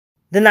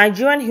The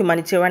Nigerian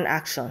Humanitarian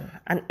Action,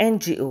 an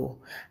NGO,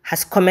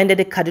 has commended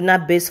the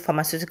Kaduna-based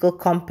pharmaceutical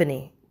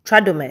company,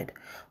 Tradomed,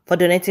 for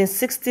donating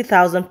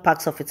 60,000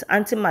 packs of its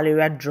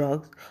anti-malaria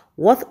drugs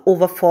worth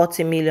over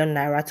 40 million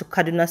naira to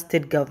Kaduna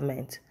State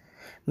government.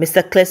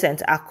 Mr.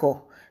 Crescent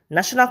Ako,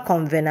 National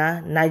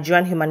Convener,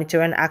 Nigerian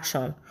Humanitarian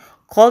Action,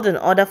 called on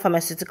other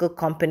pharmaceutical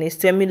companies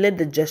to emulate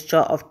the gesture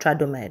of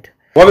Tradomed.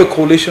 We have a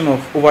coalition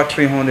of over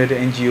 300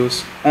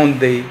 NGOs on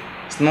the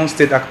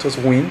non-state actors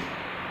wing,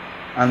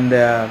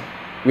 and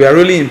we are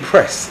really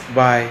impressed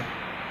by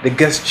the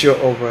gesture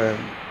of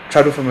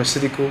Trado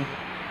Pharmaceutical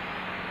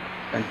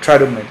and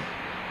Tradomed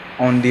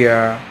on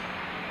their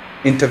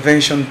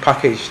intervention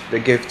package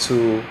they gave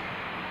to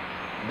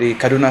the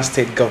Kaduna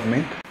State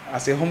government.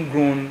 As a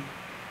homegrown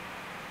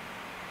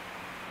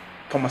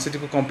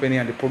pharmaceutical company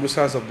and the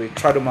producers of the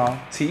Tradomal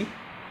tea,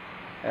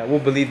 we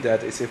believe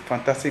that it's a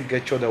fantastic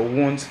gesture that we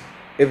want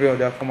every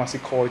other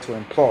pharmaceutical coil to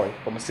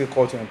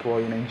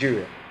employ in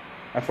Nigeria.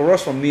 And for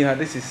us from NIHA,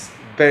 this is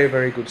very,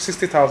 very good.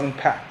 60,000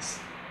 packs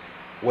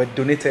were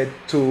donated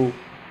to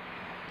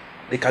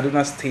the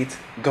Kaduna State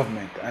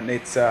government, and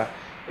it's a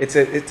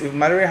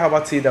malaria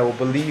herbal tea that we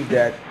believe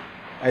that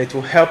it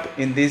will help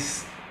in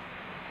this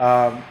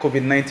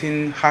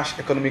COVID-19 harsh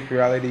economic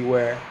reality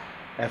where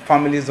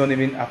families can't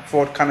even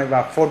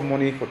afford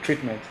money for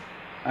treatment.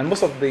 And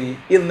most of the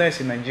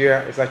illness in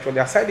Nigeria is actually,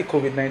 aside the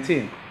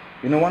COVID-19,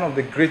 one of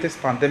the greatest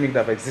pandemics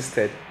that have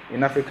existed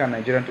in Africa and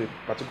Nigeria in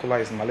particular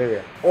is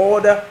malaria. All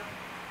the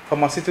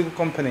pharmaceutical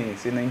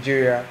companies in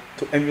Nigeria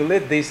to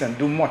emulate this and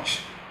do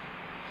much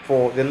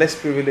for the less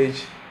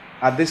privileged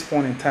at this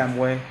point in time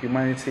where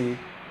humanity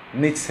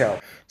needs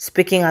help.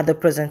 Speaking at the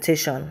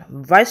presentation,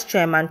 Vice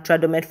Chairman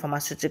Tradomed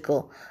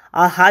Pharmaceutical,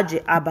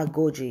 Alhaji Abba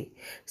Goji,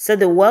 said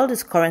the world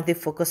is currently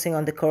focusing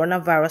on the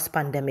coronavirus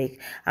pandemic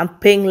and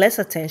paying less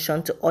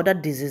attention to other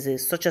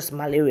diseases such as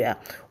malaria,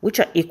 which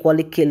are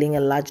equally killing a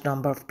large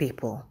number of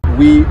people.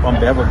 We, on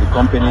behalf of the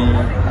company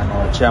and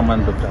our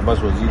chairman, Dr. Abbas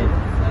Waziri,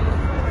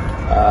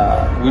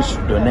 we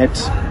should donate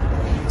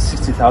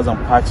 60,000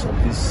 packs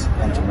of this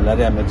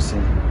anti-malaria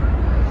medicine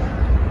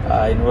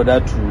in order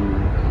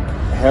to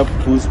help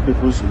boost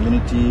people's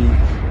immunity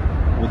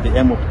with the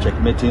aim of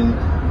checkmating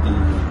the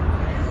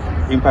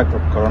impact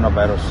of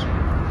coronavirus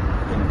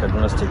in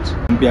Kaduna State.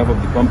 On behalf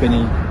of the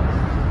company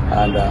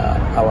and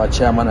our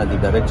chairman and the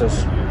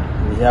directors,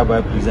 we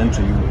hereby present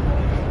to you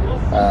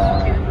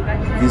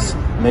this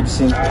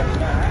medicine.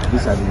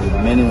 These are the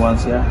remaining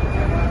ones here.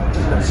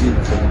 You can see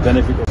for the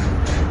benefit of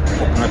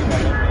coconut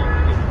milk.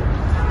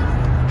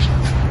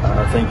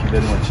 Thank you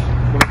very much.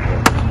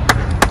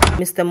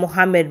 Mr.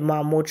 Mohammed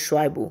Mahmoud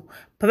Shuaibu,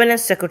 Permanent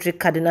Secretary,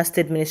 Kaduna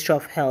State Ministry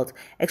of Health,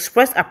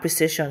 expressed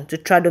appreciation to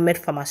Tradomed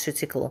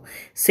Pharmaceutical,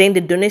 saying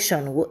the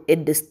donation will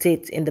aid the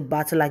state in the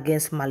battle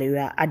against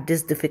malaria at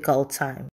this difficult time.